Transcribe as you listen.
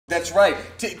That's right.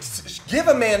 Give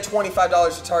a man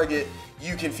 $25 to Target,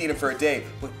 you can feed him for a day.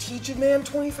 But teach a man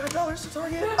 $25 to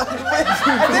Target?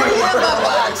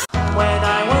 When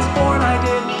I was born, I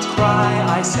didn't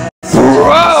cry. I said,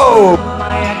 Bro!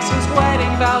 My ex's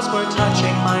wedding vows were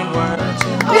touching, mine were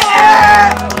too.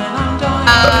 Yeah! When I'm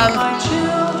dying, my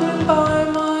children by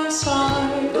my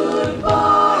side.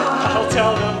 Goodbye. I'll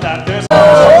tell them that there's.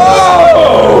 Oh!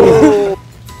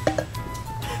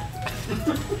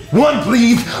 One,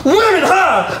 please. Women,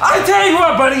 huh? I tell you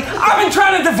what, buddy. I've been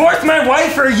trying to divorce my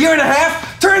wife for a year and a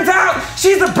half. Turns out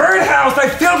she's a birdhouse I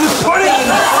filled with pudding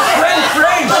and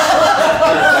French.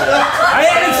 I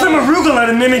added some arugula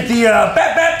to mimic the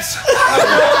bep-beps.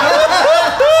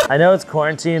 I know it's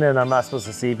quarantine and I'm not supposed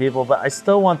to see people, but I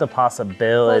still want the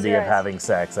possibility of having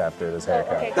sex after this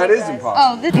haircut. Okay, that is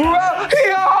impossible.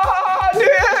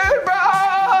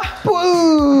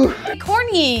 Oh,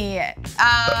 corny.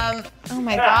 Oh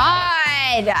my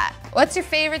god. What's your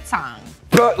favorite song?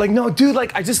 Bro, like, no, dude,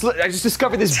 like, I just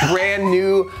discovered this brand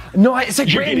new, it's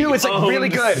like brand new, it's like really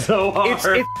good. So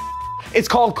hard. It's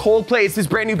called Coldplay. It's this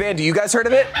brand new band. Do you guys heard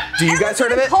of it? Do you guys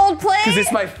heard of it? Coldplay? Because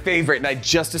it's my favorite, and I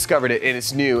just discovered it, and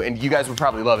it's new, and you guys would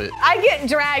probably love it. I get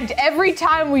dragged every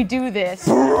time we do this.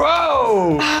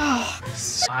 Bro!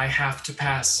 I have to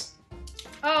pass.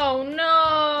 Oh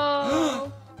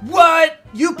no. What?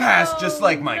 You passed just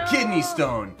like my kidney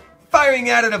stone, firing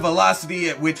at it a velocity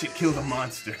at which it killed a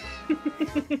monster.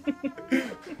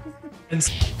 Today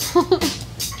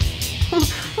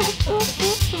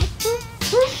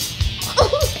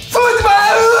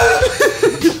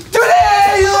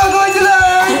you are going to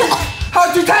learn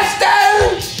how to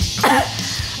touchdown.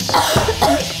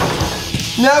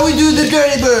 Now we do the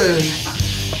dirty bird.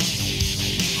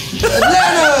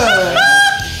 Atlanta.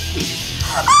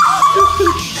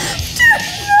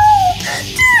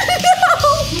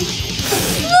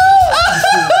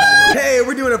 Hey,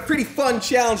 we're doing a pretty fun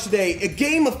challenge today. A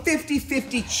game of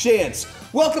 50-50 chance.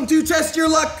 Welcome to Test Your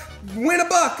Luck, win a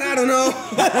buck, I don't know.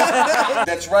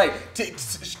 That's right.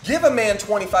 Give a man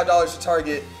 $25 to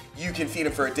Target, you can feed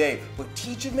him for a day. But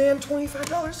teach a man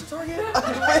 $25 to Target?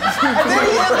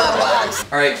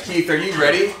 All right, Keith, are you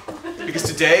ready? Because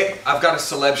today, I've got a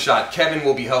celeb shot. Kevin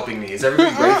will be helping me. Is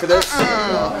everybody ready for this?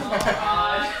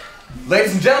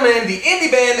 Ladies and gentlemen, the indie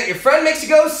band that your friend makes you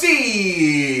go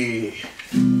see.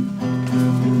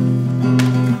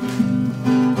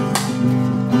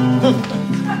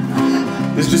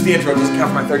 This is just the intro, it doesn't count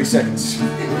for my 30 seconds.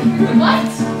 What?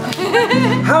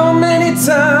 How many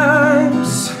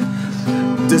times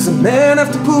does a man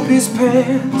have to poop his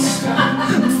pants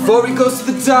before he goes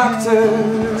to the doctor?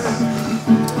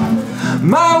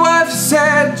 My wife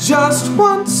said just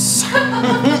once,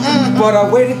 but I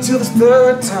waited till the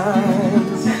third time.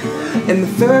 And the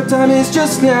third time is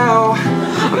just now.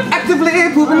 I'm actively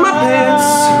pooping my pants.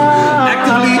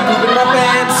 Actively pooping my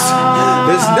pants.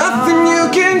 There's nothing you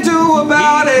can do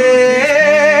about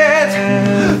it.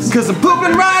 'Cause I'm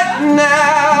pooping right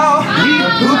now.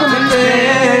 I'm pooping my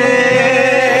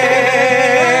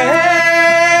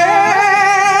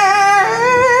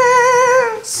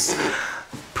pants.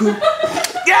 Poop.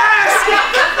 Yes!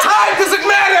 Time doesn't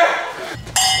matter!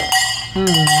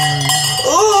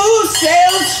 Ooh,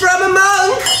 sales from a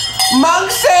monk.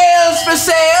 Monk sales for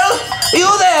sale. You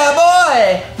there,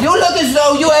 boy? You look as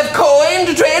though you have coin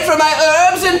to trade for my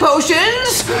herbs and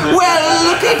potions.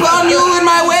 Well, keep on you and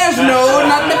my wares. No,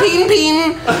 not the peen.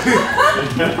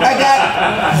 I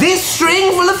got this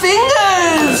string full of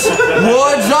fingers.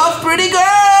 Wards off pretty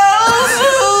girls.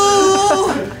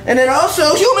 Ooh. And then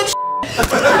also human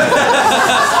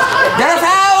that I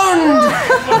found.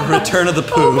 Return of the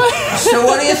poo. So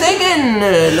what are you thinking?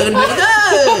 Looking pretty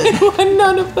good. I want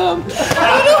none of them.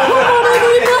 I don't want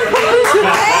any numbers.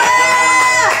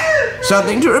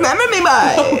 Something to remember me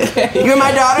by. Okay. You're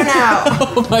my daughter now.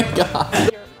 Oh my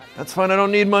god. That's fine, I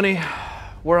don't need money.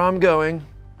 Where I'm going.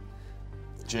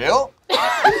 Jill?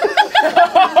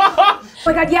 Oh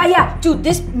my god, yeah. Dude,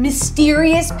 this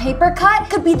mysterious paper cut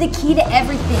could be the key to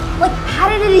everything. Like, how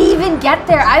did it even get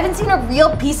there? I haven't seen a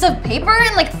real piece of paper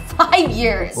in like 5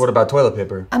 years. What about toilet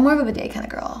paper? I'm more of a bidet kind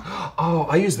of girl. Oh,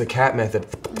 I use the cat method.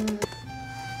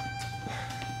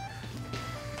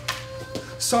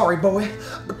 Sorry, boy,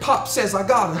 but Pop says I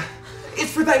gotta.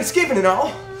 It's for Thanksgiving and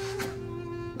all.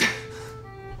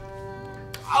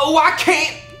 Oh, I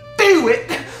can't do it.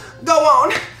 Go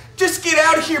on, just get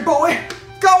out of here, boy.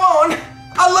 Go on,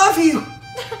 I love you.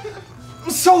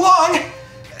 So long,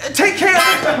 take care.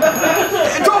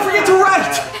 And don't forget to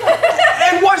write.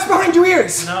 And watch behind your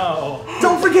ears. No.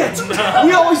 Don't forget,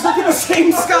 we always look at the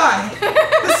same sky,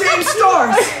 the same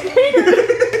stars.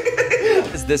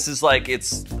 this is like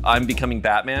I'm becoming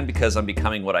Batman because I'm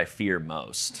becoming what I fear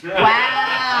most.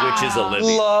 Wow. Which is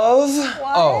Olivia. Love.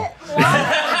 What? Oh.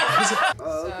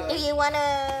 If you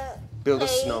wanna Build a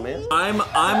snowman.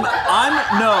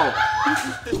 No.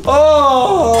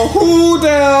 Oh, who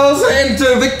dares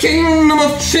enter the kingdom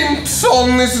of chimps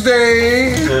on this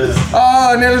day?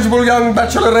 Ah, an eligible young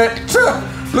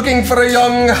bachelorette, looking for a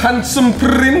young, handsome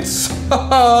prince.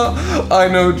 I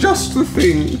know just the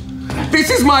thing. This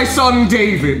is my son,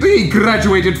 David. He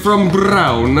graduated from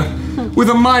Brown with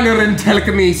a minor in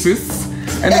telekinesis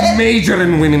and a major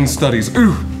in women's studies.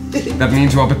 Ooh, that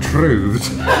means you are betrothed.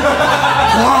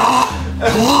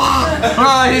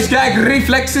 His gag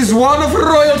reflex is one of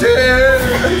royalty.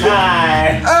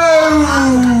 Hi.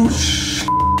 Oh,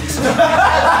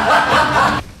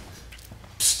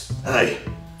 Hey,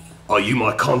 are you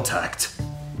my contact?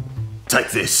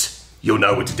 Take this. You'll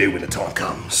know what to do when the time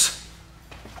comes.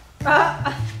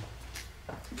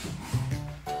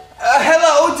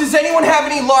 Hello, does anyone have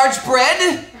any large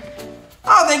bread?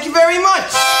 Oh, thank you very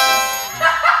much.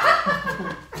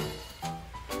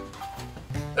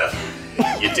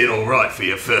 You did all right for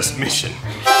your first mission.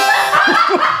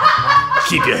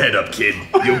 Keep your head up, kid.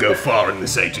 You'll go far in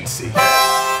this agency.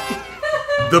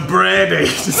 The bread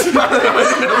agency.